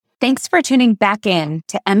Thanks for tuning back in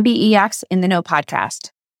to MBEX in the Know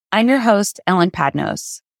podcast. I'm your host, Ellen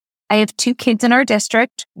Padnos. I have 2 kids in our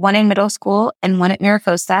district, one in middle school and one at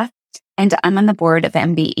Maricosta, and I'm on the board of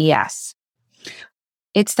MBES.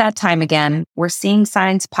 It's that time again. We're seeing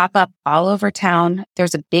signs pop up all over town.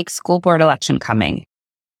 There's a big school board election coming.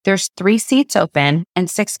 There's 3 seats open and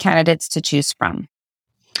 6 candidates to choose from.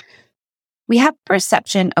 We have a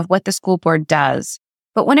perception of what the school board does,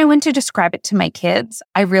 but when I went to describe it to my kids,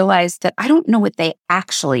 I realized that I don't know what they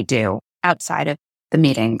actually do outside of the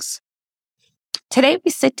meetings. Today,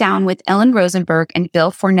 we sit down with Ellen Rosenberg and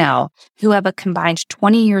Bill Fornell, who have a combined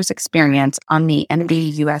 20 years experience on the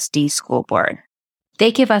MBUSD school board.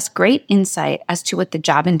 They give us great insight as to what the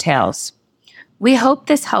job entails. We hope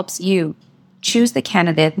this helps you choose the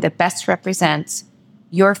candidate that best represents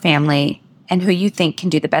your family and who you think can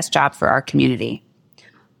do the best job for our community.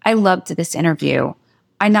 I loved this interview.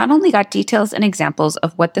 I not only got details and examples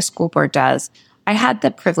of what the school board does, I had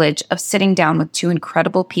the privilege of sitting down with 2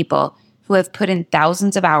 incredible people who have put in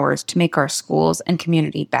thousands of hours to make our schools and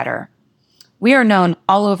community better. We are known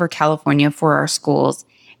all over California for our schools,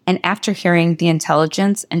 and after hearing the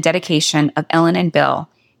intelligence and dedication of Ellen and Bill,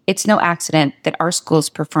 it's no accident that our schools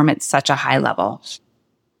perform at such a high level.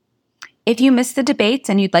 If you missed the debates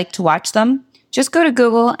and you'd like to watch them, just go to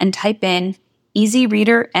Google and type in Easy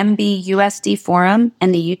Reader MBUSD Forum,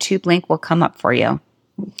 and the YouTube link will come up for you.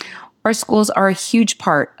 Our schools are a huge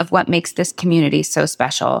part of what makes this community so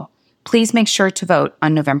special. Please make sure to vote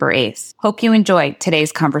on November 8th. Hope you enjoy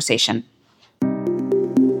today's conversation.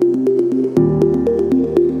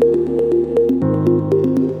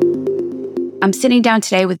 I'm sitting down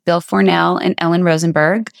today with Bill Fornell and Ellen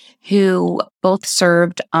Rosenberg, who both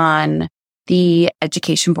served on the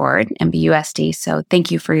education board, MBUSD. So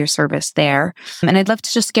thank you for your service there. And I'd love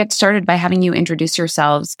to just get started by having you introduce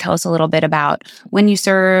yourselves. Tell us a little bit about when you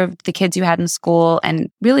served, the kids you had in school,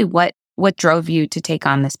 and really what drove you to take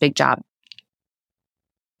on this big job.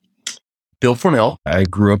 Bill Fornell. I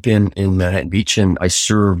grew up in Manhattan Beach, and I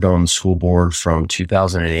served on the school board from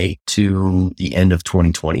 2008 to the end of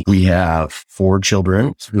 2020. We have 4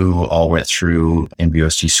 children who all went through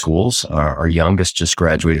MBUSD schools. Our youngest just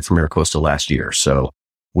graduated from Maricosta last year, so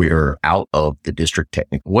we're out of the district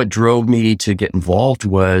technically. What drove me to get involved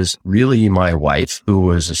was really my wife, who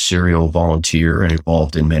was a serial volunteer and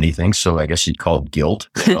involved in many things. So I guess you'd call it guilt,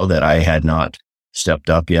 that I had not stepped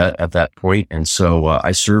up yet at that point. And so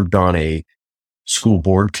I served on a school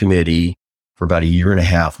board committee for about 1.5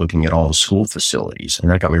 years looking at all the school facilities.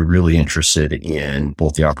 And that got me really interested in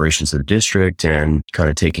both the operations of the district and kind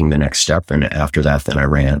of taking the next step. And after that, then I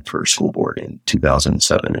ran for school board in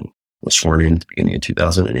 2007 and was sworn in at the beginning of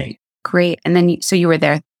 2008. Great. And then so you were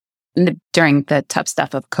there during the tough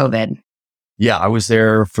stuff of COVID. Yeah, I was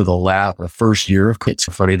there for the first year of COVID. It's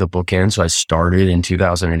funny, the bookend. So I started in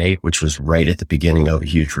 2008, which was right at the beginning of a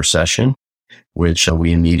huge recession, which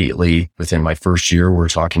we immediately, within my first year, we're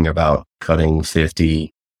talking about cutting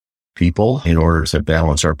 50 people in order to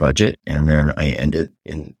balance our budget. And then I ended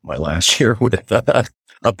in my last year with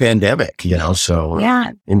a pandemic, so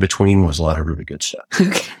yeah. In between was a lot of really good stuff.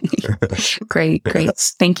 Okay. Great.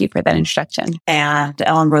 Thank you for that introduction. And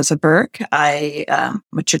Ellen Rosenberg, I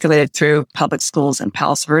matriculated through public schools in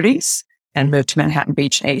Palos Verdes and moved to Manhattan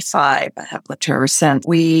Beach in 1985. I have lived here ever since.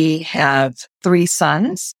 We have 3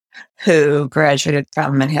 sons who graduated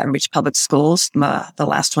from Manhattan Beach Public Schools, the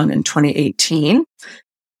last one in 2018.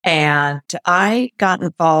 And I got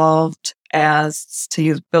involved as, to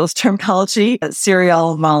use Bill's terminology, a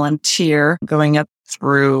serial volunteer going up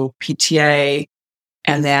through PTA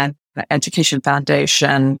and then the Education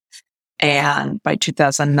Foundation. And by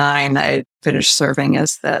 2009, I finished serving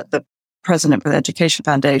as the president for the Education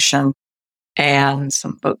Foundation. And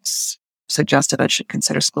some folks suggested I should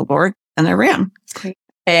consider school board, and I ran. Great.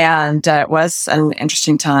 And it was an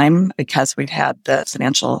interesting time because we'd had the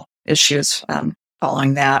financial issues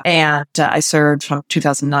following that. And I served from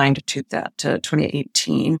 2009 to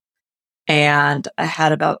 2018. And I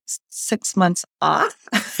had about 6 months off.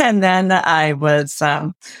 And then I was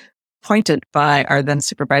appointed by our then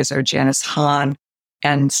supervisor, Janice Hahn,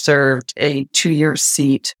 and served a 2-year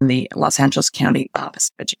seat in the Los Angeles County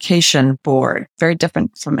Office of Education Board. Very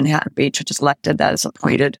different from Manhattan Beach, which is elected, that is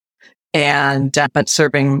appointed. And, but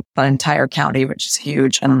serving the entire county, which is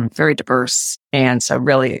huge and very diverse. And so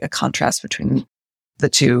really a contrast between the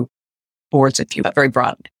 2 boards, if you will, very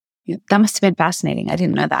broad. Yeah, that must have been fascinating. I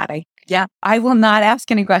didn't know that. I will not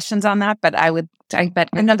ask any questions on that, but I bet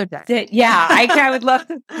another day. Yeah, I would love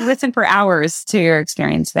to listen for hours to your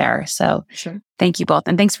experience there. So sure. Thank you both.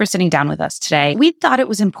 And thanks for sitting down with us today. We thought it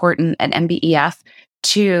was important at MBEF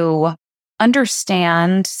to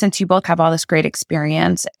understand, since you both have all this great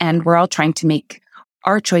experience and we're all trying to make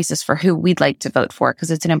our choices for who we'd like to vote for, because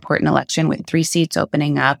it's an important election with 3 seats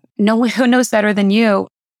opening up. No one who knows better than you.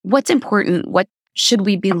 What's important? What should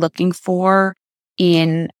we be looking for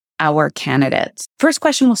in our candidates? First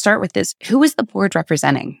question we'll start with is, who is the board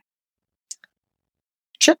representing?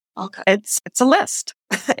 Sure. Okay. It's a list.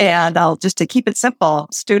 And I'll just to keep it simple,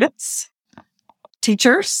 students,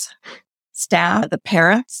 teachers, staff, the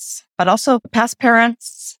parents, but also past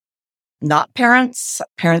parents, not parents,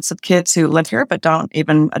 parents of kids who live here but don't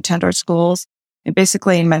even attend our schools, and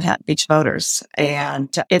basically Manhattan Beach voters.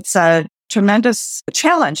 And it's a tremendous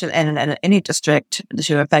challenge in any district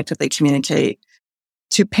to effectively communicate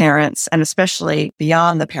to parents, and especially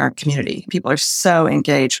beyond the parent community. People are so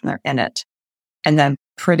engaged when they're in it and then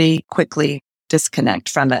pretty quickly disconnect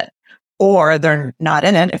from it. Or they're not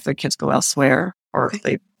in it if their kids go elsewhere, or if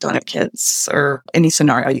they don't have kids, or any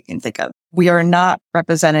scenario you can think of. We are not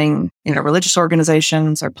representing, religious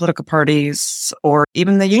organizations or political parties or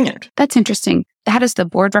even the union. That's interesting. How does the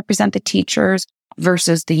board represent the teachers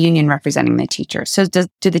versus the union representing the teachers? So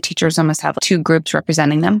do the teachers almost have 2 groups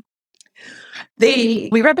representing them?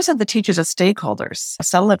 We represent the teachers as stakeholders.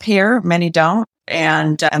 Some live here, many don't,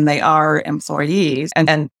 and they are employees,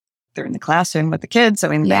 and they're in the classroom with the kids. I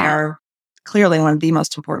mean, They are clearly one of the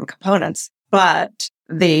most important components. But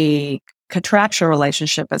the contractual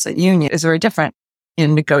relationship as a union is very different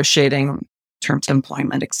in negotiating terms of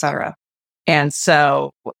employment, et cetera. And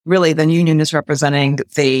so really the union is representing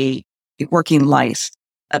the working life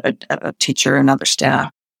of a teacher and other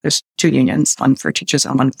staff. There's 2 unions, one for teachers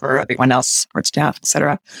and one for everyone else, support staff, et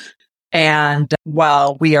cetera. And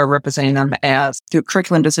while we are representing them as through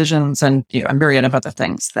curriculum decisions and a myriad of other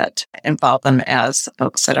things that involve them as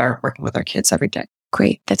folks that are working with our kids every day.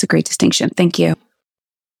 Great. That's a great distinction. Thank you.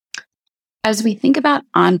 As we think about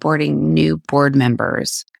onboarding new board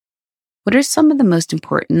members, what are some of the most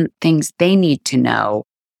important things they need to know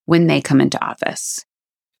when they come into office?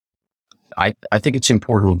 I think it's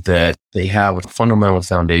important that they have a fundamental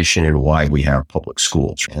foundation in why we have public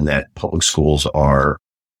schools, and that public schools are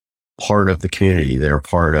part of the community. They're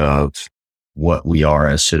part of what we are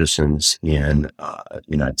as citizens in the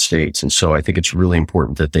United States. And so I think it's really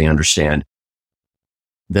important that they understand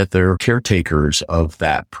that they're caretakers of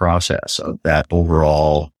that process, of that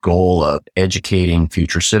overall goal of educating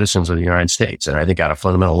future citizens of the United States. And I think at a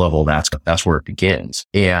fundamental level, that's where it begins.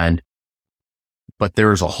 But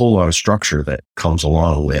there's a whole lot of structure that comes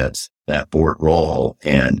along with that board role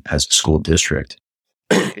and as a school district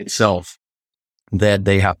itself that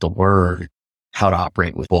they have to learn how to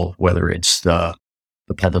operate with, both, whether it's the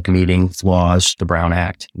public meetings laws, the Brown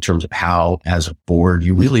Act, in terms of how, as a board,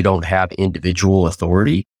 you really don't have individual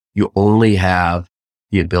authority. You only have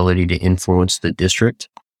the ability to influence the district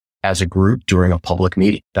as a group during a public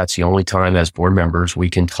meeting. That's the only time as board members we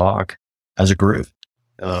can talk as a group.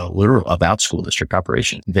 Literally about school district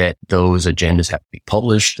operation, that those agendas have to be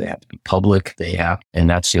published, they have to be public, and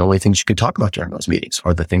that's the only things you can talk about during those meetings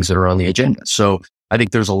are the things that are on the agenda. So I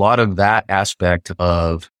think there's a lot of that aspect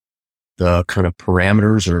of the kind of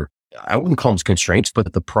parameters, or I wouldn't call them constraints,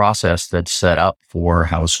 but the process that's set up for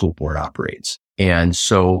how a school board operates. And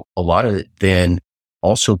so a lot of it then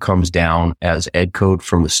also comes down as ed code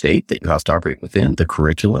from the state that you have to operate within. The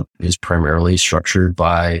curriculum is primarily structured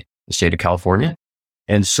by the state of California.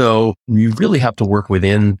 And so you really have to work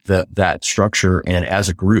within that structure and as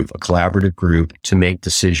a group, a collaborative group, to make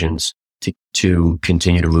decisions to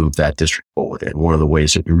continue to move that district forward. And one of the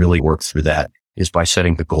ways that we really work through that is by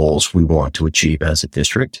setting the goals we want to achieve as a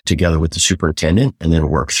district together with the superintendent, and then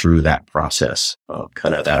work through that process,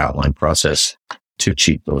 kind of that outline process to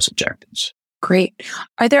achieve those objectives. Great.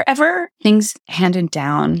 Are there ever things handed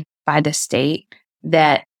down by the state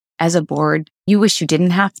that as a board, you wish you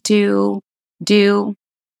didn't have to do,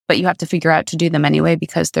 but you have to figure out to do them anyway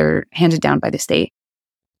because they're handed down by the state?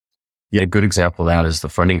 Yeah, a good example of that is the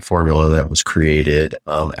funding formula that was created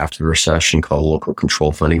after the recession called Local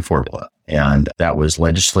Control Funding Formula. And that was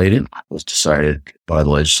legislated, was decided by the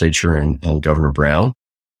legislature and Governor Brown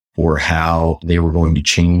for how they were going to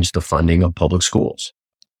change the funding of public schools,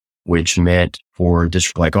 which meant for a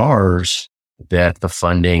district like ours that the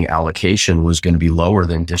funding allocation was going to be lower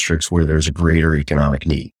than districts where there's a greater economic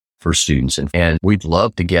need for students. And we'd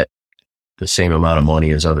love to get the same amount of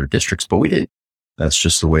money as other districts, but we didn't. That's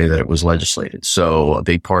just the way that it was legislated. So a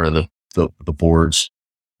big part of the board's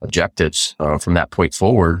objectives from that point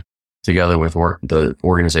forward, together with the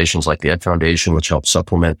organizations like the Ed Foundation, which helps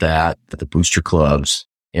supplement that, the booster clubs,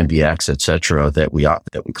 MBX, et cetera, that we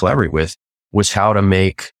collaborate with, was how to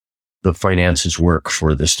make the finances work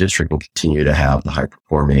for this district, we'll continue to have the high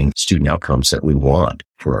performing student outcomes that we want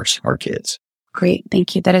for our kids. Great.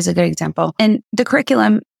 Thank you. That is a good example. And the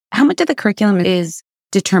curriculum, how much of the curriculum is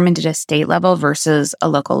determined at a state level versus a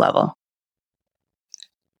local level?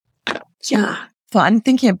 Yeah. So I'm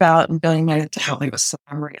thinking about, and Billy might tell me with some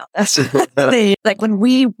memory on this. Like when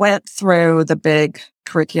we went through the big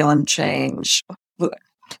curriculum change,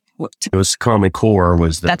 it was Common Core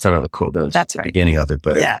that's not the core. That's the beginning of it,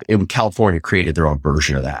 but California created their own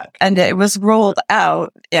version of that. And it was rolled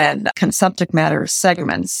out in subject matter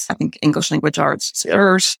segments. I think English language arts,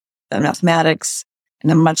 and mathematics, and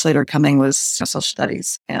then much later coming was social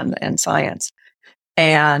studies and science.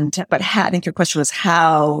 But I think your question was,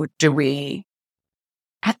 how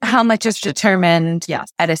much is determined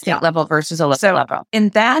at a state level versus a local level? In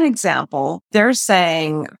that example, they're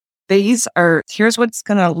saying here's what it's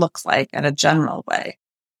going to look like in a general way.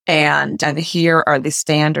 And here are the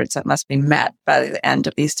standards that must be met by the end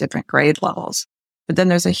of these different grade levels. But then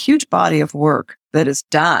there's a huge body of work that is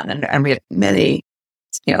done. And we have many,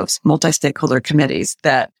 multi-stakeholder committees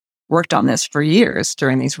that worked on this for years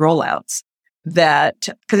during these rollouts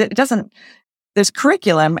because there's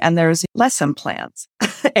curriculum and there's lesson plans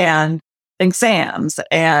and exams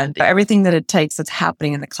and everything that it takes that's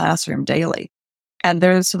happening in the classroom daily. And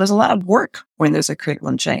there's a lot of work when there's a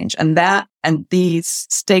curriculum change, and these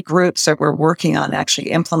state groups that were working on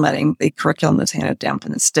actually implementing the curriculum that's handed down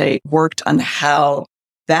from the state worked on how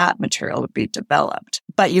that material would be developed.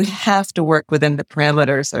 But you have to work within the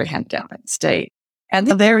parameters that are handed down by the state. And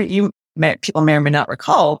people may or may not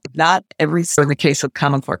recall, not every, in the case of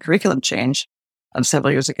Common Core curriculum change of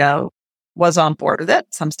several years ago, was on board with it.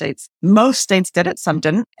 Most states did it, some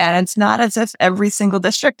didn't. And it's not as if every single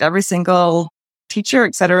district, every single teacher,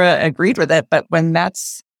 et cetera, agreed with it. But when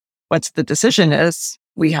that's what the decision is,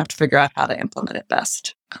 we have to figure out how to implement it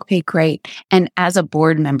best. Okay, great. And as a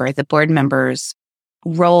board member, the board members'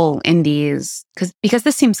 role in these, because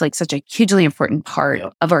this seems like such a hugely important part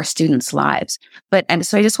of our students' lives. And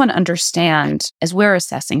so I just want to understand, as we're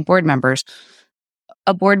assessing board members,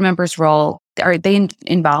 a board member's role, are they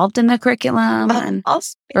involved in the curriculum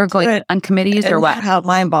or going on committees or what? How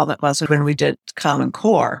my involvement was when we did Common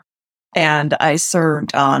Core. And I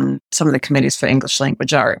served on some of the committees for English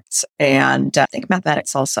language arts and I think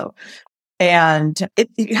mathematics also. And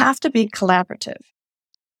you have to be collaborative.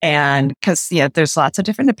 And because, there's lots of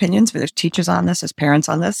different opinions. There's teachers on this, there's parents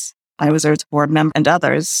on this. I was there as a board member and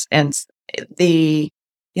others. And you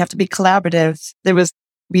have to be collaborative. There was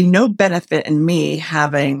be no benefit in me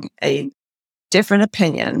having a different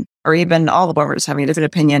opinion, or even all the board members having a different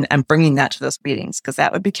opinion and bringing that to those meetings, because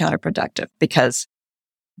that would be counterproductive, because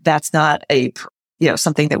that's not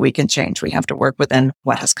something that we can change. We have to work within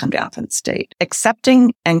what has come down from the state.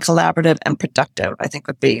 Accepting and collaborative and productive, I think,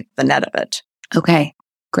 would be the net of it. Okay,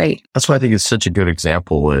 great. That's why I think it's such a good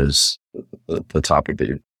example is the topic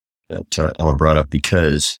that Ellen brought up,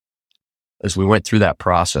 because as we went through that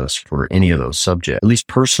process for any of those subjects, at least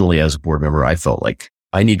personally as a board member, I felt like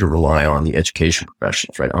I need to rely on the education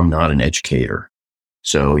professionals, right? I'm not an educator.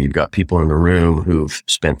 So you've got people in the room who've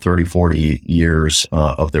spent 30, 40 years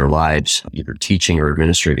of their lives either teaching or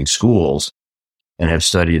administrating schools and have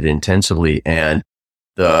studied intensively. And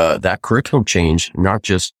that curriculum change, not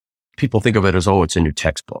just people think of it as, it's a new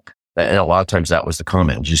textbook. And a lot of times that was the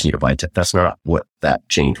comment, you just need to buy it. That's not what that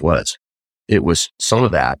change was. It was some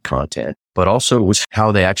of that content, but also it was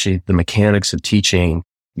how the mechanics of teaching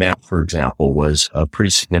math, for example, was a pretty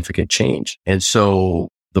significant change. And so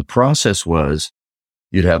the process was,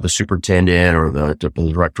 you'd have the superintendent or the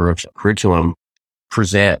director of curriculum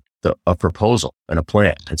present a proposal and a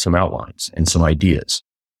plan and some outlines and some ideas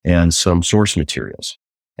and some source materials.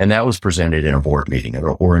 And that was presented in a board meeting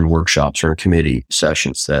or in workshops or in committee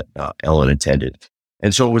sessions that Ellen attended.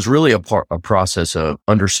 And so it was really a process of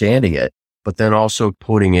understanding it, but then also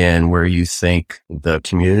putting in where you think the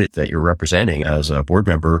community that you're representing as a board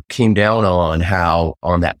member came down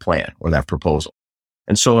on that plan or that proposal.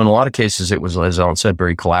 And so in a lot of cases, it was, as Ellen said,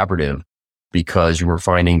 very collaborative, because you were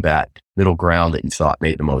finding that middle ground that you thought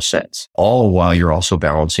made the most sense. All while you're also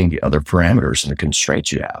balancing the other parameters and the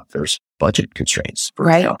constraints you have. There's budget constraints, for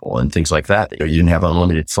example, and things like that. You didn't have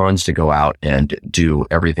unlimited funds to go out and do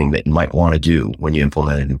everything that you might want to do when you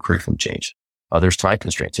implement a new curriculum change. There's time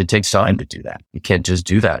constraints. It takes time to do that. You can't just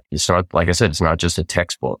do that. It's not, like I said, it's not just a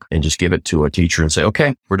textbook and just give it to a teacher and say,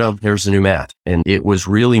 okay, we're done. Here's the new math. And it was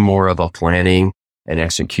really more of a planning and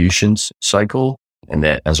executions cycle. And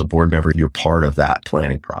that as a board member, you're part of that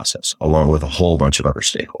planning process along with a whole bunch of other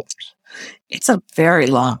stakeholders. It's a very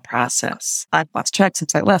long process. I've lost track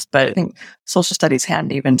since I left, but I think social studies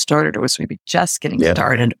hadn't even started, or was maybe just getting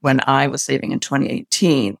started when I was leaving in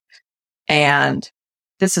 2018. And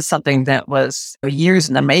this is something that was years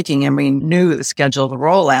in the making, and we knew the schedule of the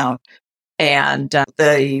rollout. And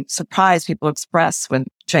the surprise people express when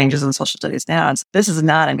changes in social studies now is this is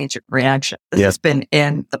not a immediate reaction. This has been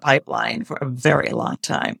in the pipeline for a very long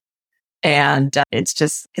time. And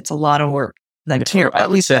it's a lot of work. At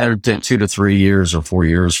least 2 to 3 years or 4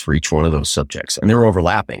 years for each one of those subjects. And they're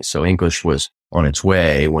overlapping. So English was on its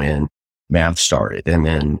way when math started. And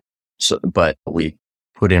then, but we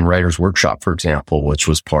put in Writer's Workshop, for example, which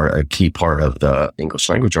was a key part of the English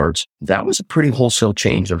language arts. That was a pretty wholesale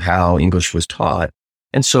change of how English was taught.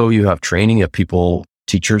 And so you have training of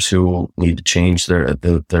teachers who need to change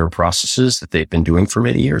their processes that they've been doing for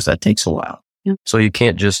many years. That takes a while. Yeah. So you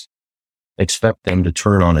can't just expect them to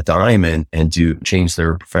turn on a dime and change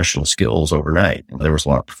their professional skills overnight. There was a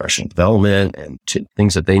lot of professional development and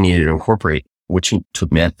things that they needed to incorporate, which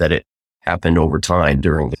meant that it happened over time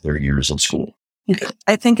during their years in school.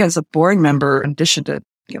 I think as a board member, in addition to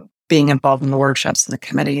being involved in the workshops and the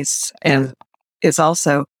committees, and is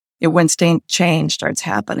also when change starts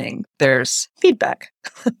happening, there's feedback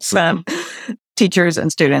from teachers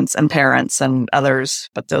and students and parents and others,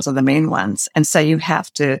 but those are the main ones. And so you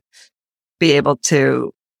have to be able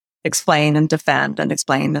to explain and defend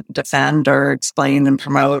or explain and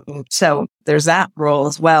promote. And so there's that role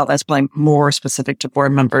as well. That's probably more specific to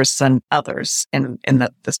board members than others in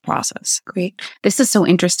this process. Great. This is so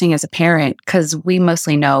interesting as a parent because we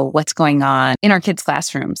mostly know what's going on in our kids'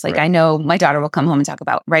 classrooms. Like I know my daughter will come home and talk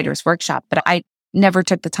about Writer's Workshop, but I never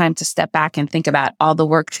took the time to step back and think about all the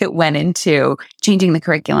work that went into changing the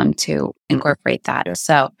curriculum to incorporate that.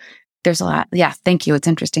 So there's a lot. Yeah. Thank you. It's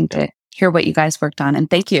interesting to hear what you guys worked on. And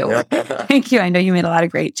thank you. Thank you. I know you made a lot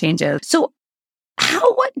of great changes. So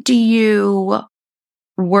what do you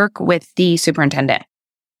work with the superintendent?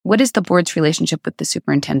 What is the board's relationship with the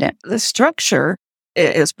superintendent? The structure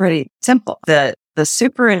is pretty simple. The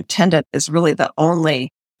superintendent is really the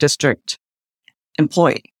only district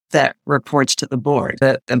employee that reports to the board.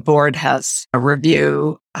 The board has a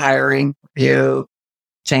review, hiring, review,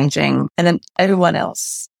 changing, and then everyone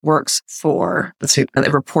else works for the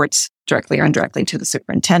superintendent. It reports directly or indirectly to the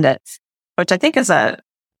superintendent, which I think is a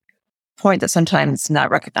point that's sometimes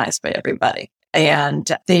not recognized by everybody. And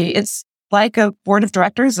it's like a board of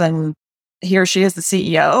directors, and he or she is the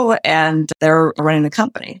CEO, and they're running the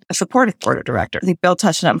company, a supportive board of directors. I think Bill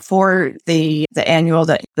touched on for the annual,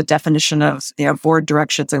 the definition of board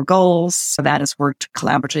directions and goals. So that has worked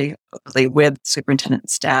collaboratively with superintendent and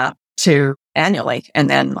staff to annually, and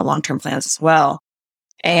then the long-term plans as well.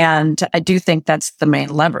 And I do think that's the main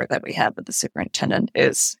lever that we have with the superintendent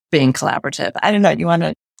is being collaborative. I don't know. You want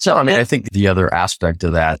to? So, I think the other aspect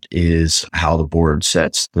of that is how the board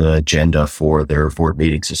sets the agenda for their board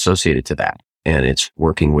meetings associated to that. And it's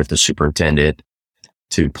working with the superintendent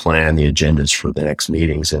to plan the agendas for the next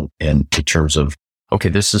meetings. And in terms of,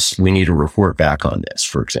 okay, we need to report back on this,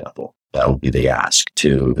 for example. That will be the ask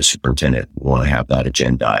to the superintendent. We want to have that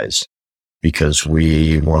agendized because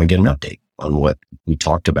we want to get an update on what we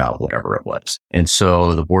talked about, whatever it was. And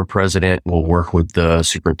so the board president will work with the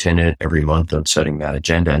superintendent every month on setting that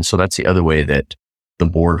agenda. And so that's the other way that the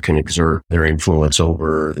board can exert their influence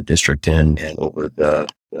over the district and over the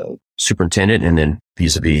superintendent, and then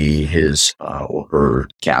vis-a-vis his or her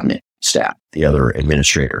cabinet staff, the other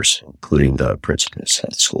administrators, including the principals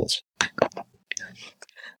at schools.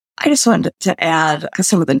 I just wanted to add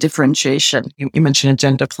some of the differentiation. You mentioned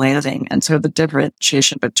agenda planning, and so the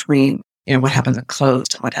differentiation between what happens in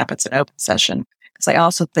closed and what happens in open session. Because I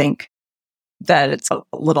also think that it's a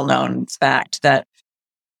little known fact that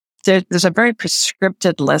there's a very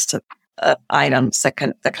prescripted list of items that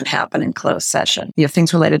can happen in closed session. You have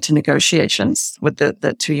things related to negotiations with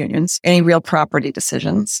the two unions, any real property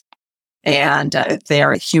decisions, and if they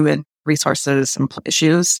are human resources and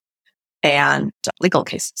issues, and legal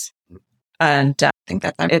cases. And I think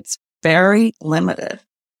that it's very limited.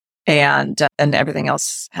 And everything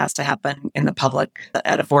else has to happen in the public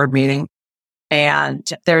at a board meeting. And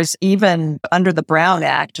there's even, under the Brown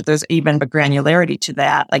Act, there's even a granularity to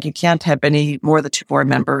that. Like you can't have any more than two board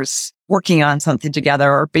members working on something together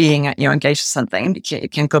or being, engaged with something. You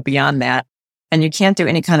can't go beyond that. And you can't do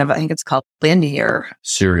any kind of, I think it's called linear.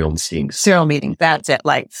 Serial meetings. Serial meeting. That's it.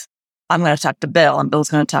 Like I'm going to talk to Bill, and Bill's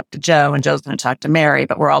going to talk to Joe, and Joe's going to talk to Mary,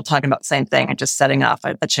 but we're all talking about the same thing and just setting off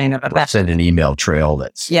a chain of events. Send an email trail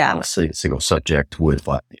that's a single subject with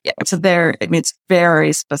what. Yeah. So it's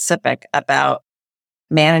very specific about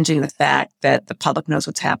managing the fact that the public knows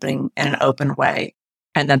what's happening in an open way,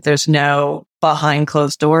 and that there's no behind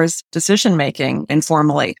closed doors decision making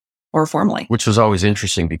informally or formally. Which was always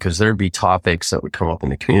interesting because there'd be topics that would come up in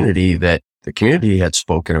the community that the community had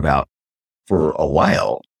spoken about for a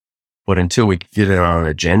while. But until we could get it on an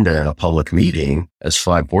agenda in a public meeting as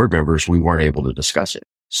 5 board members, we weren't able to discuss it.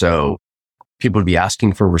 So people would be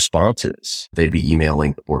asking for responses. They'd be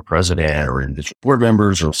emailing the board president or individual board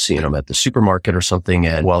members or seeing them at the supermarket or something.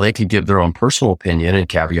 And while they could give their own personal opinion and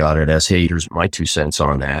caveat it as, hey, here's my 2 cents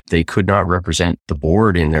on that, they could not represent the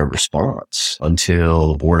board in their response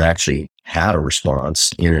until the board actually had a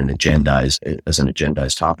response in an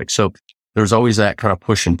agendized topic. So there's always that kind of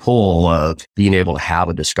push and pull of being able to have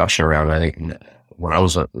a discussion around. I think when I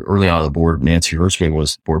was early on the board, Nancy Hirschman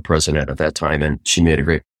was board president at that time, and she made a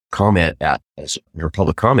great comment as her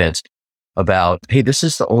public comments about, hey, this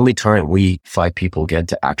is the only time we 5 people get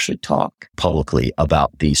to actually talk publicly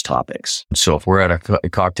about these topics. So if we're at a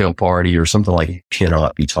cocktail party or something like, you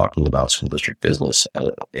cannot be talking about school district business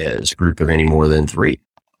as a group of any more than 3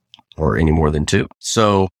 or any more than 2.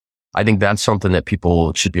 So I think that's something that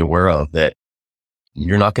people should be aware of, that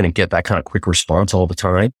you're not going to get that kind of quick response all the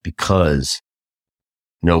time because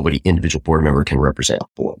individual board member can represent the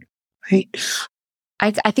board. Right.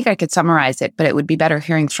 I think I could summarize it, but it would be better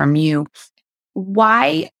hearing from you.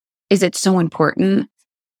 Why is it so important,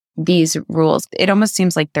 these rules? It almost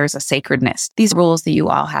seems like there's a sacredness. These rules that you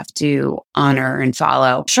all have to honor and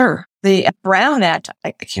follow. Sure. The Brown Act,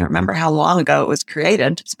 I can't remember how long ago it was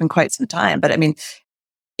created. It's been quite some time. But I mean,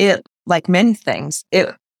 it, like many things,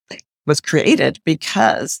 it was created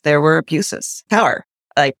because there were abuses, power,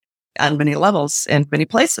 like on many levels in many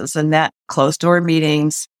places. And that closed door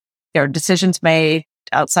meetings, decisions made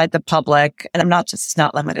outside the public. And it's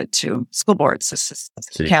not limited to school boards. It's just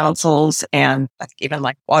councils and even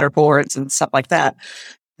like water boards and stuff like that.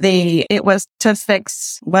 It was to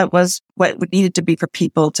fix what needed to be for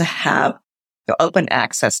people to have open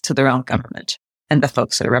access to their own government and the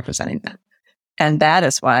folks that are representing them. And that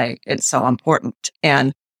is why it's so important.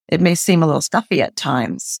 And it may seem a little stuffy at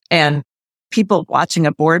times. And people watching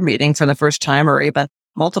a board meeting for the first time or even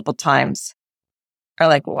multiple times are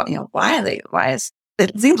like, well,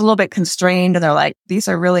 it seems a little bit constrained. And they're like, these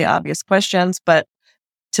are really obvious questions. But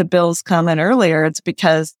to Bill's comment earlier, it's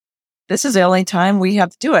because this is the only time we have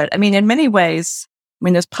to do it. I mean, in many ways,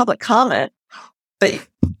 there's public comment, but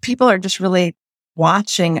people are just really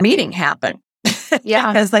watching a meeting happen.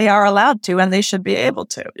 Yeah. Because they are allowed to and they should be able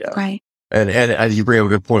to. Yeah. Right. And you bring up a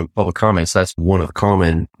good point with public comments. That's one of the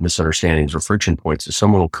common misunderstandings or friction points is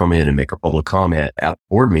someone will come in and make a public comment at the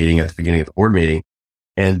board meeting, at the beginning of the board meeting,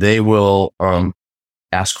 and they will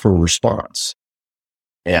ask for a response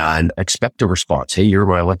and expect a response. Hey, you're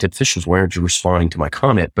my elected officials. Why aren't you responding to my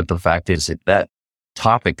comment? But the fact is that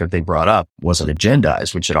topic that they brought up wasn't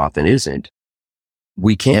agendized, which it often isn't.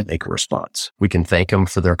 We can't make a response. We can thank them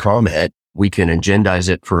for their comment. We can agendize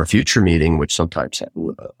it for a future meeting, which sometimes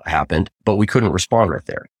happened, but we couldn't respond right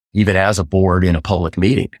there, even as a board in a public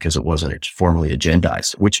meeting, because it wasn't formally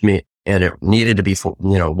agendized, and it needed to be,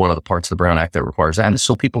 one of the parts of the Brown Act that requires that is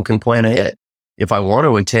so people can plan ahead. If I want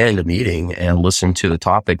to attend a meeting and listen to the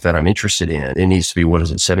topic that I'm interested in, it needs to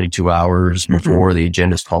be, 72 hours before the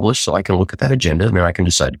agenda is published, so I can look at that agenda and then I can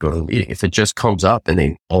decide to go to the meeting. If it just comes up and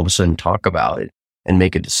they all of a sudden talk about it and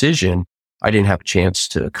make a decision, I didn't have a chance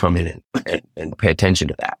to come in and pay attention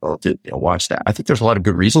to that or to watch that. I think there's a lot of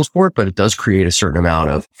good reasons for it, but it does create a certain amount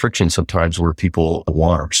of friction sometimes where people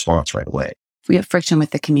want a response right away. We have friction with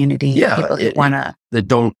the community. Yeah. People who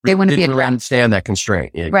didn't really understand that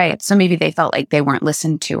constraint. Yeah. Right. So maybe they felt like they weren't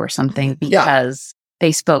listened to or something because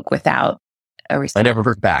they spoke without a response. I never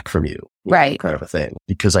heard back from you. Right. Kind of a thing.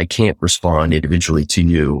 Because I can't respond individually to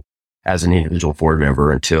you as an individual board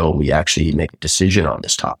member until we actually make a decision on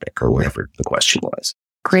this topic or whatever the question was.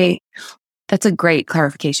 Great. That's a great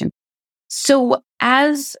clarification. So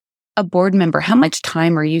as a board member, how much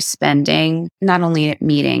time are you spending not only at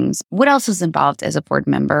meetings? What else is involved as a board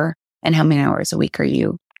member and how many hours a week are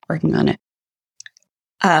you working on it?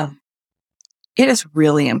 It is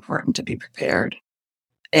really important to be prepared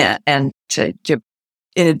and to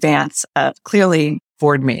in advance of clearly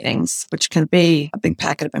board meetings, which can be a big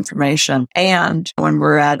packet of information. And when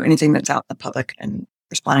we're at anything that's out in the public and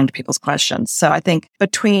responding to people's questions. So I think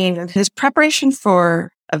between his preparation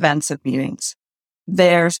for events and meetings,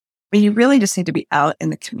 you really just need to be out in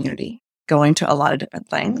the community, going to a lot of different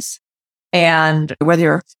things. And whether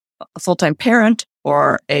you're a full-time parent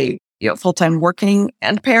or a full-time working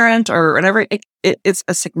and parent or whatever, it's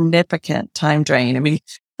a significant time drain. I mean,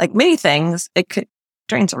 like many things,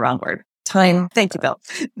 drain's the wrong word. Time. Thank you, Bill.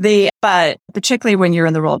 But particularly when you're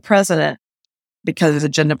in the role of president, because of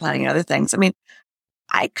agenda planning and other things. I mean,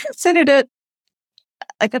 I considered it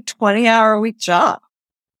like a 20-hour-a-week job.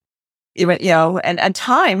 Even, and at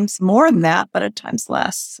times more than that, but at times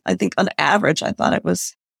less. I think on average, I thought it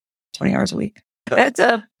was 20 hours a week. That's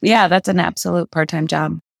an absolute part-time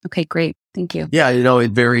job. Okay, great. Thank you. Yeah,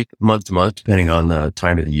 it varied month to month depending on the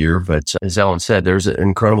time of the year. But as Ellen said, there's an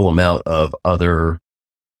incredible amount of other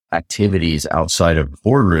activities outside of the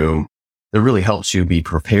boardroom that really helps you be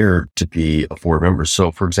prepared to be a board member.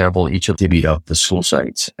 So, for example, each of them divvied up the school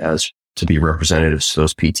sites as to be representatives to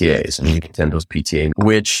those PTAs, and you can attend those PTA,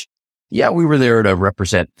 which, yeah, we were there to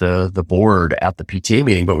represent the board at the PTA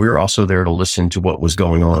meeting, but we were also there to listen to what was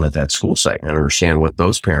going on at that school site and understand what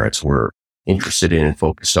those parents were interested in and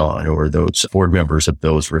focused on, or those board members of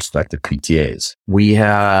those respective PTAs. We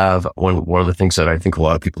have one of the things that I think a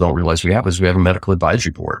lot of people don't realize we have a medical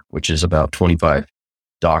advisory board, which is about 25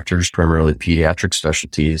 doctors, primarily pediatric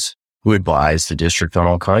specialties, who advise the district on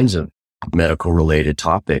all kinds of medical related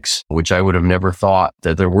topics, which I would have never thought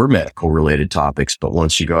that there were medical related topics. But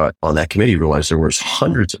once you got on that committee, you realized there was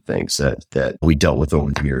hundreds of things that we dealt with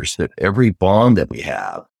over the years. That every bond that we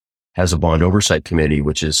have has a bond oversight committee,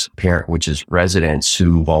 which is residents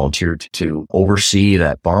who volunteered to oversee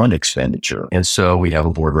that bond expenditure. And so we have a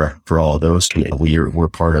board rep for all of those committees. We're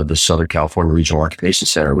part of the Southern California Regional Occupation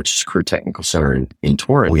Center, which is a career technical center in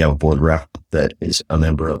Torrance. We have a board rep that is a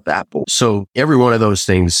member of that board. So every one of those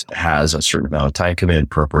things has a certain amount of time committed,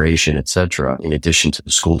 preparation, et cetera, in addition to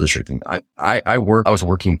the school district. And I was a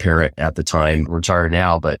working parent at the time, retired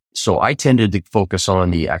now, but so I tended to focus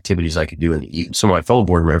on the activities I could do in the evening. So my fellow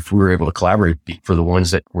board members, we were able to collaborate for the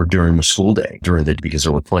ones that were during the school day, because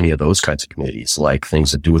there were plenty of those kinds of committees, like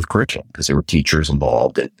things that do with curriculum, because there were teachers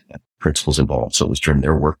involved and principals involved. So it was during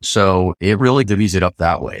their work. So it really divvies it up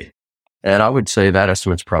that way. And I would say that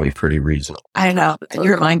estimate's probably pretty reasonable. I know. You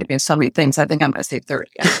reminded me of so many things. I think I'm going to say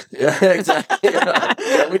 30. Yeah, exactly.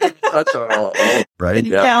 Yeah, we didn't touch on all right?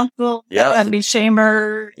 City council, and be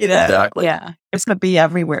shamer, Exactly. Yeah. It's going to be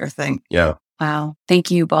everywhere thing. Yeah. Wow.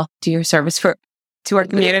 Thank you both to your service to our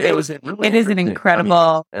community. It is an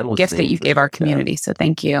incredible gift that you gave our community. So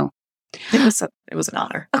thank you. It was an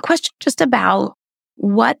honor. A question just about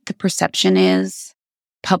what the perception is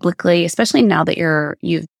publicly, especially now that you're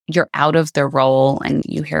out of the role and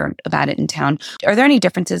you hear about it in town. Are there any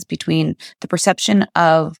differences between the perception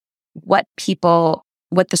of what the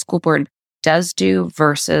school board does do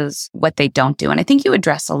versus what they don't do? And I think you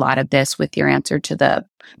address a lot of this with your answer to the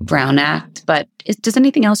Brown Act, but does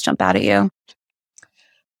anything else jump out at you?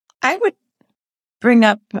 I would bring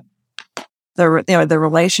up the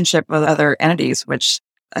relationship with other entities, which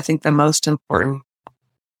I think the most important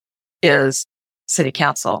is city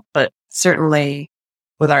council, but certainly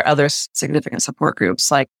with our other significant support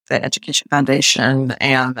groups like the Education Foundation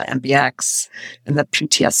and the MBX and the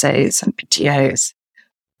PTSAs and PTAs.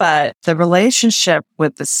 But the relationship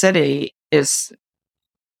with the city is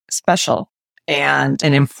special and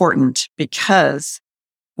important because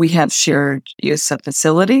we have shared use of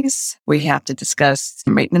facilities. We have to discuss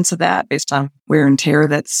maintenance of that based on wear and tear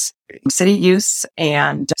that's city use.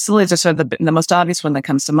 And facilities are sort of the most obvious one that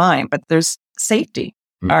comes to mind, but there's safety.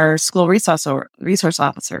 Our school resource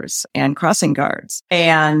officers and crossing guards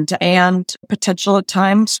and potential at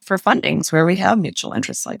times for fundings where we have mutual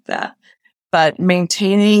interests like that. But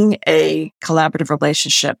maintaining a collaborative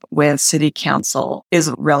relationship with city council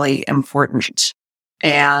is really important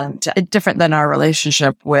and different than our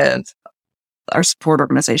relationship with our support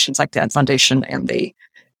organizations like the Ed Foundation and the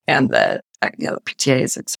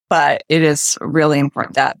PTAs. But it is really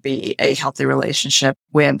important that be a healthy relationship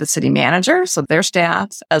with the city manager, so their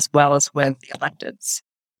staffs, as well as with the electeds.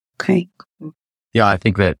 Okay. Yeah, I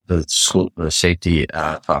think that the safety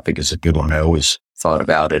topic is a good one. I always thought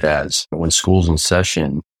about it as when school's in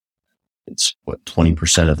session, it's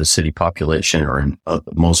 20% of the city population are in the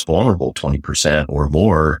most vulnerable 20% or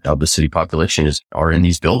more of the city population are in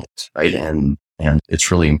these buildings, right? And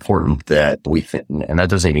it's really important that we think, and that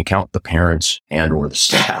doesn't even count the parents and or the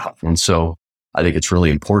staff. And so I think it's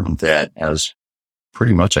really important that as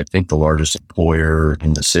pretty much, I think, the largest employer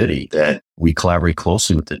in the city, that we collaborate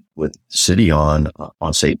closely with the city on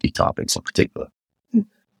safety topics in particular.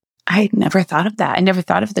 I never thought of that. I never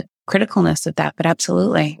thought of the criticalness of that, but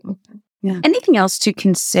absolutely. Yeah. Anything else to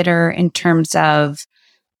consider in terms of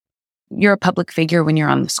you're a public figure when you're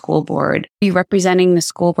on the school board? Are you representing the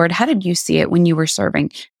school board? How did you see it when you were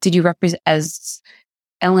serving? Did you represent as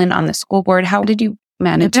Ellen on the school board? How did you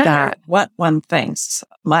manage that? What one thinks,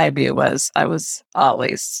 my view was I was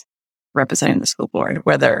always representing the school board,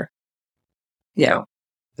 whether, the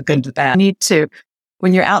good or the bad. I need to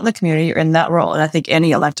when you're out in the community, you're in that role. And I think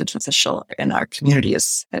any elected official in our community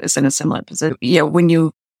is in a similar position.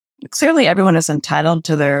 Clearly everyone is entitled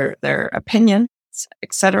to their opinions,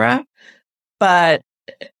 et cetera, but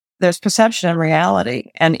there's perception and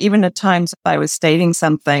reality. And even at times if I was stating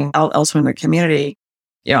something elsewhere in the community,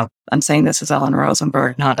 I'm saying this as Ellen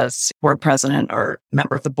Rosenberg, not as board president or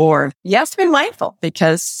member of the board. You have to be mindful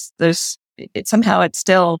because it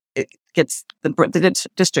gets the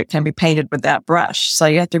district can be painted with that brush. So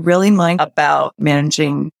you have to really mind about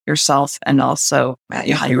managing yourself and also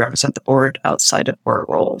how you represent the board outside of board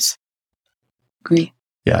roles. Agree.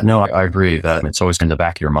 Yeah, no, I agree that it's always in the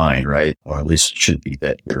back of your mind, right? Or at least it should be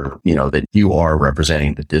that that you are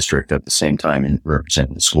representing the district at the same time and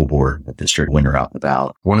representing the school board, the district when you're out and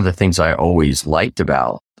about. One of the things I always liked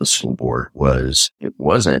about the school board was it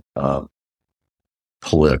wasn't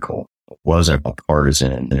political. It wasn't a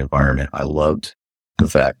partisan environment. I loved the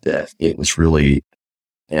fact that it was really,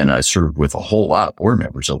 and I served with a whole lot of board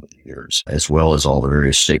members over the years, as well as all the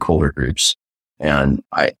various stakeholder groups. And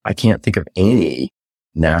I can't think of any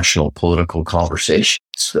national political conversations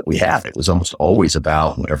that we had. It was almost always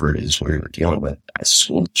about whatever it is we were dealing with as a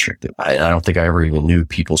school district. I don't think I ever even knew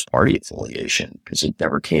people's party affiliation because it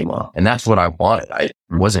never came up. And that's what I wanted. I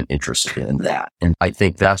wasn't interested in that. And I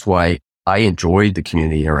think that's why I enjoyed the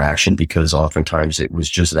community interaction, because oftentimes it was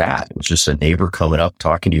just that. It was just a neighbor coming up,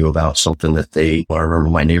 talking to you about something that I remember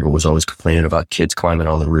my neighbor was always complaining about kids climbing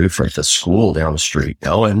on the roof at the school down the street.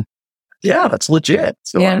 And yeah, that's legit.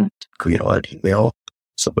 So I'd email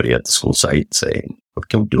somebody at the school site saying, what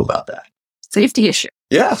can we do about that? Safety issue.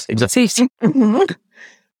 Yeah, exactly. Safety.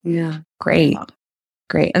 Yeah. Great.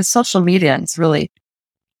 And social media is really,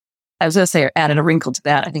 I was going to say, added a wrinkle to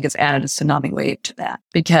that. I think it's added a tsunami wave to that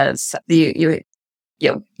because you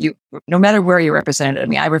no matter where you're represented. I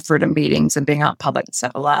mean, I refer to meetings and being out in public and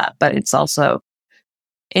stuff a lot, but it's also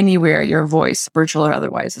anywhere your voice, virtual or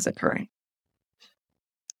otherwise, is occurring.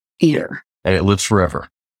 Either. And it lives forever.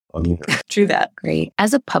 True that. Great.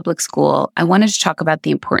 As a public school, I wanted to talk about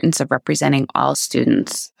the importance of representing all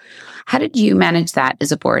students. How did you manage that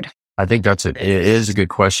as a board? I think it is a good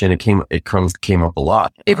question. It came up a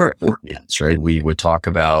lot. Yes, right. We would talk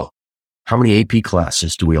about how many AP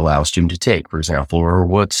classes do we allow a student to take, for example, or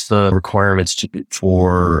what's the requirements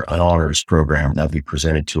for an honors program that would be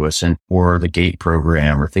presented to us, and or the GATE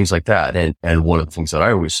program or things like that. And one of the things that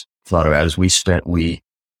I always thought about is we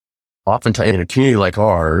oftentimes in a community like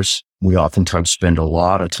ours, we oftentimes spend a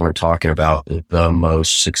lot of time talking about the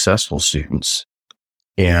most successful students.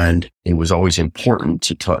 And it was always important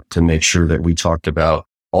to make sure that we talked about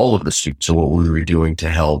all of the students and what we were doing to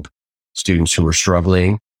help students who were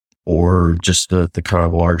struggling, or just the kind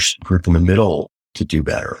of large group in the middle to do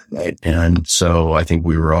better. Right. And so I think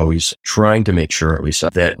we were always trying to make sure, at least,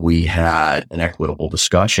 that we had an equitable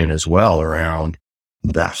discussion as well around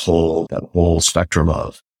that whole spectrum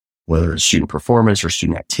of whether it's student performance or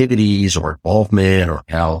student activities or involvement or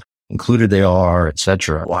how included they are, et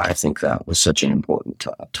cetera. Why I think that was such an important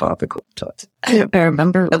topic. I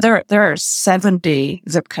remember there are 70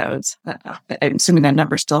 zip codes. I'm assuming that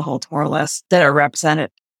number still holds more or less that are represented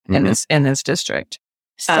in this district.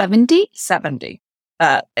 70? 70.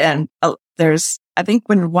 And there's, I think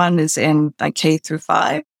when one is in like K through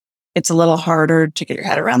 5, it's a little harder to get your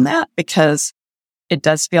head around that because it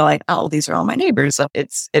does feel like, oh, these are all my neighbors.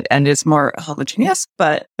 It's more homogeneous,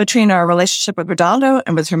 but between our relationship with Ronaldo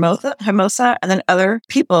and with Hermosa, and then other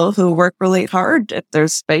people who work really hard, if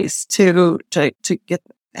there's space to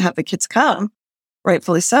have the kids come,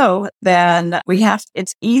 rightfully so, then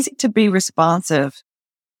it's easy to be responsive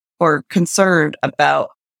or concerned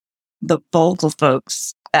about the vocal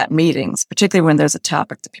folks at meetings, particularly when there's a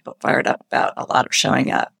topic that people are fired up about, a lot of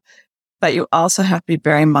showing up. But you also have to be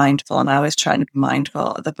very mindful, and I was trying to be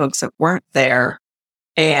mindful of the folks that weren't there,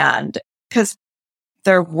 and because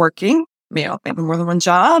they're working, maybe more than one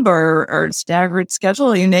job or staggered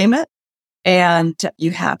schedule, you name it, and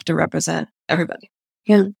you have to represent everybody.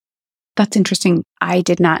 Yeah, that's interesting. I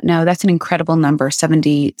did not know. That's an incredible number,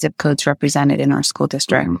 70 zip codes represented in our school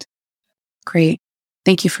district. Mm-hmm. Great.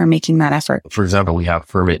 Thank you for making that effort. For example, we have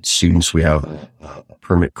permit students, we have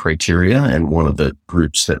permit criteria, and one of the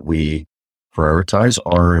groups that we prioritize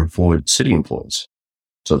are city employees.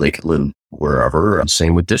 So they could live wherever.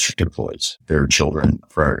 Same with district employees, their children,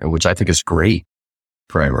 which I think is great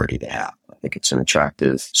priority to have. I think it's an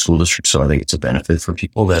attractive school district. So I think it's a benefit for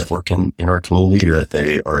people that work in our community that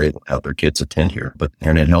they are able to have their kids attend here.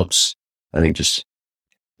 And it helps, I think, just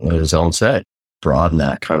as Ellen said, broaden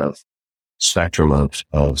that kind of spectrum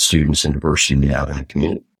of students and diversity we have in the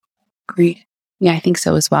community. Great. Yeah, I think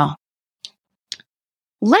so as well.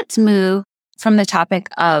 Let's move from the topic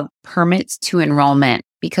of permits to enrollment,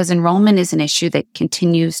 because enrollment is an issue that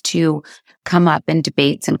continues to come up in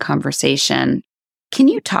debates and conversation. Can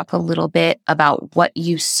you talk a little bit about what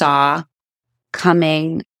you saw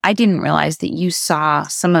coming? I didn't realize that you saw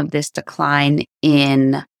some of this decline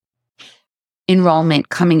in enrollment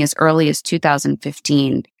coming as early as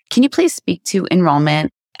 2015. Can you please speak to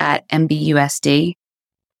enrollment at MBUSD?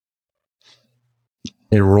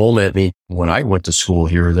 Enrollment, I mean, when I went to school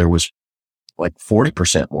here, there was like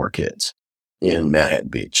 40% more kids in Manhattan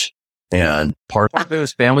Beach. And part of it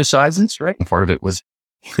was family sizes, right? And part of it was,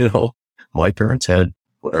 my parents had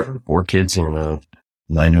whatever, 4 kids in a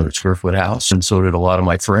 900 square foot house. And so did a lot of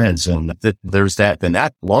my friends. And there's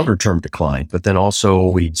that longer term decline. But then also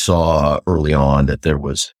we saw early on that there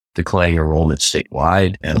was declining enrollment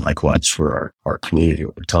statewide and likewise for our community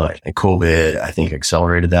over time. And COVID, I think,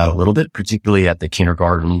 accelerated that a little bit, particularly at the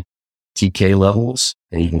kindergarten TK levels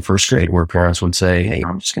and even first grade, where parents would say, hey,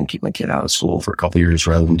 I'm just going to keep my kid out of school for a couple of years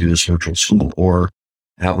rather than do this virtual school or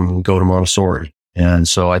have them go to Montessori. And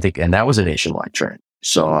so I think, and that was a nationwide trend.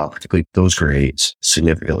 So particularly those grades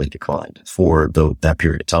significantly declined for that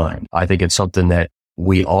period of time. I think it's something that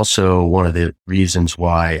we also, one of the reasons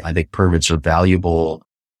why I think permits are valuable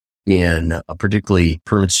in particularly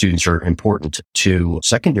permit students are important to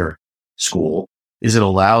secondary school is it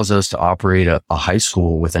allows us to operate a high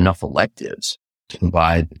school with enough electives to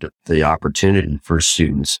provide the opportunity for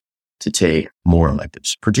students to take more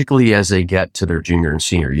electives, particularly as they get to their junior and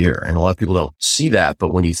senior year. And a lot of people don't see that,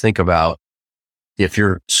 but when you think about if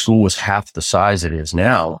your school was half the size it is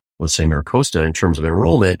now, let's say MiraCosta, in terms of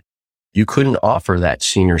enrollment, you couldn't offer that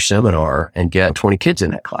senior seminar and get 20 kids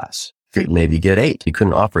in that class. You could maybe get 8. You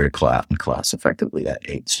couldn't operate a class effectively at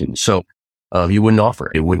 8 students. So you wouldn't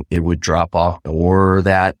offer it. It would drop off, or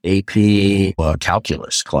that AP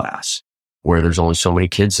calculus class where there's only so many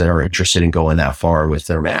kids that are interested in going that far with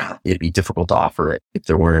their math. It'd be difficult to offer it if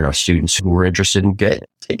there weren't enough students who were interested in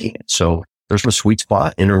taking it. So there's a sweet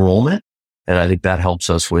spot in enrollment. And I think that helps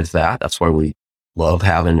us with that. That's why we love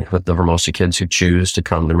having the Hermosa kids who choose to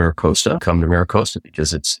come to MiraCosta,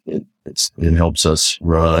 because it helps us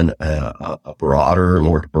run a broader,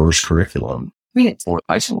 more diverse curriculum. I mean, it's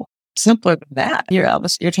high school. Simpler than that.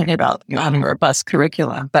 You're talking about having a robust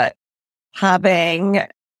curriculum, but having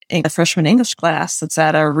a freshman English class that's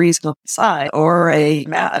at a reasonable size, or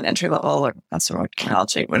an entry level, or that's the right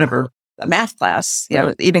technology, whatever, a math class,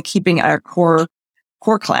 even keeping our core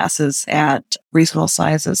classes at reasonable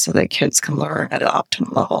sizes so that kids can learn at an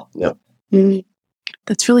optimal level. Yeah. Mm-hmm.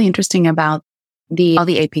 That's really interesting about all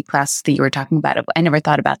the AP classes that you were talking about. I never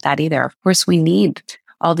thought about that either. Of course, we need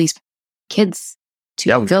all these kids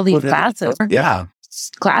to fill these classes. Yeah.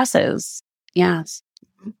 Classes. Yes.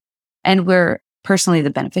 And we're personally the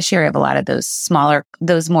beneficiary of a lot of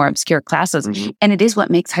those more obscure classes. Mm-hmm. And it is what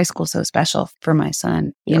makes high school so special for my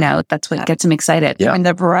son. Yeah. That's what gets him excited. Yeah. And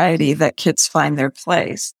the variety that kids find their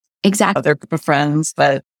place. Exactly. Their group of friends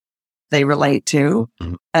that they relate to.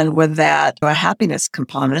 Mm-hmm. And with that, a happiness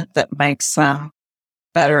component that makes them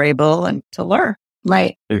better able to learn.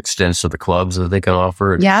 Right. It extends to the clubs that they can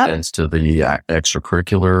offer. It extends to the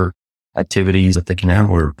extracurricular activities that they can have.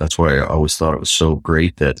 That's why I always thought it was so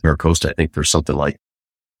great that MiraCosta, I think there's something like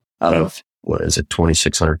out of,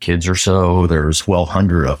 2,600 kids or so, there's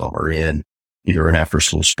 1,200 of them are in either an after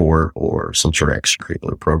school sport or some sort of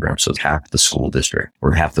extracurricular program. So half the school district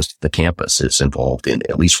or half the campus is involved in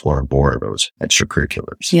at least 4 or more of those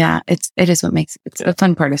extracurriculars. Yeah. It is what makes it's the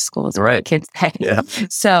fun part of school is right. Kids pay. Yeah.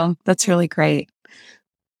 So that's really great.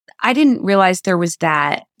 I didn't realize there was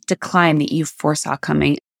that decline that you foresaw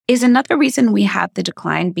coming. Is another reason we have the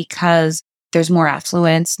decline because there's more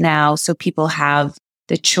affluence now. So people have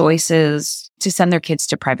the choices to send their kids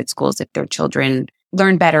to private schools if their children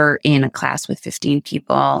learn better in a class with 15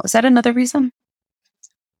 people. Is that another reason?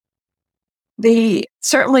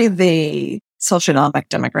 Certainly the socioeconomic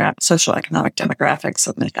demographics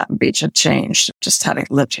of Manhattan Beach have changed. Just having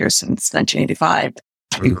lived here since 1985.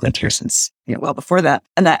 I've lived here since, well before that.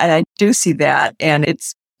 And I do see that. And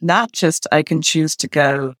it's not just I can choose to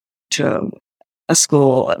go to a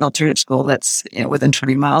school, an alternative school that's, within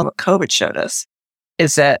 20 miles. What COVID showed us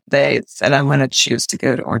is that they said, I'm going to choose to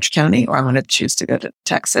go to Orange County, or I'm going to choose to go to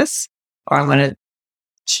Texas, or I'm going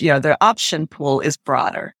to, their option pool is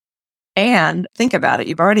broader. And think about it.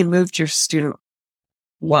 You've already moved your student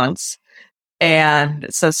once. And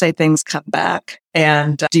so say things come back,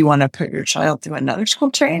 and do you want to put your child through another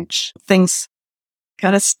school change? Things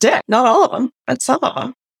kind of stick. Not all of them, but some of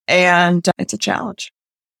them. And it's a challenge.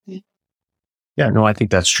 Yeah, no, I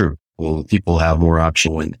think that's true. Well, people have more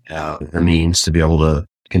option when the means to be able to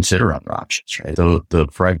consider other options, right? The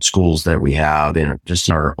private schools that we have in just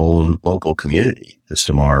our own local community,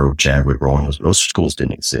 Samar, Chadwick, Rowan, those schools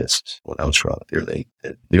didn't exist when I was growing up here.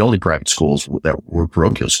 The only private schools that were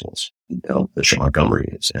parochial schools, the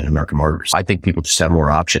Montgomerys and American Martyrs. I think people just have more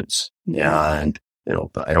options. And,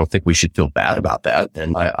 I don't think we should feel bad about that.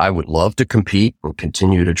 And I would love to compete and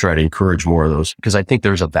continue to try to encourage more of those, because I think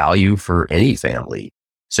there's a value for any family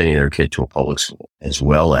sending their kid to a public school, as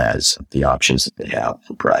well as the options that they have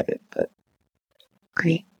in private. But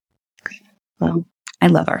Great. Well, I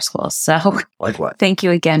love our schools. So likewise, thank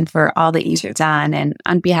you again for all that you've done. And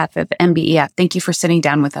on behalf of MBEF, thank you for sitting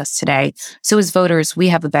down with us today. So as voters, we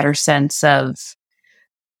have a better sense of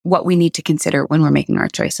what we need to consider when we're making our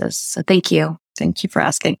choices. So thank you. Thank you for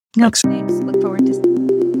asking. Thanks. Look forward to.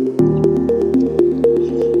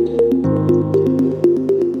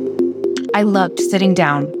 I loved sitting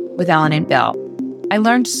down with Ellen and Bill. I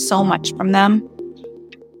learned so much from them.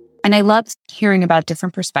 And I loved hearing about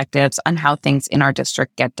different perspectives on how things in our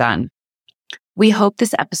district get done. We hope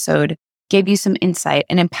this episode gave you some insight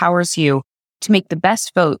and empowers you to make the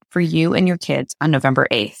best vote for you and your kids on November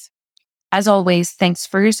 8th. As always, thanks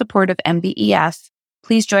for your support of MBEF.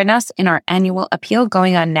 Please join us in our annual appeal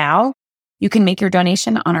going on now. You can make your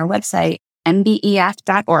donation on our website,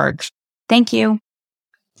 mbef.org. Thank you.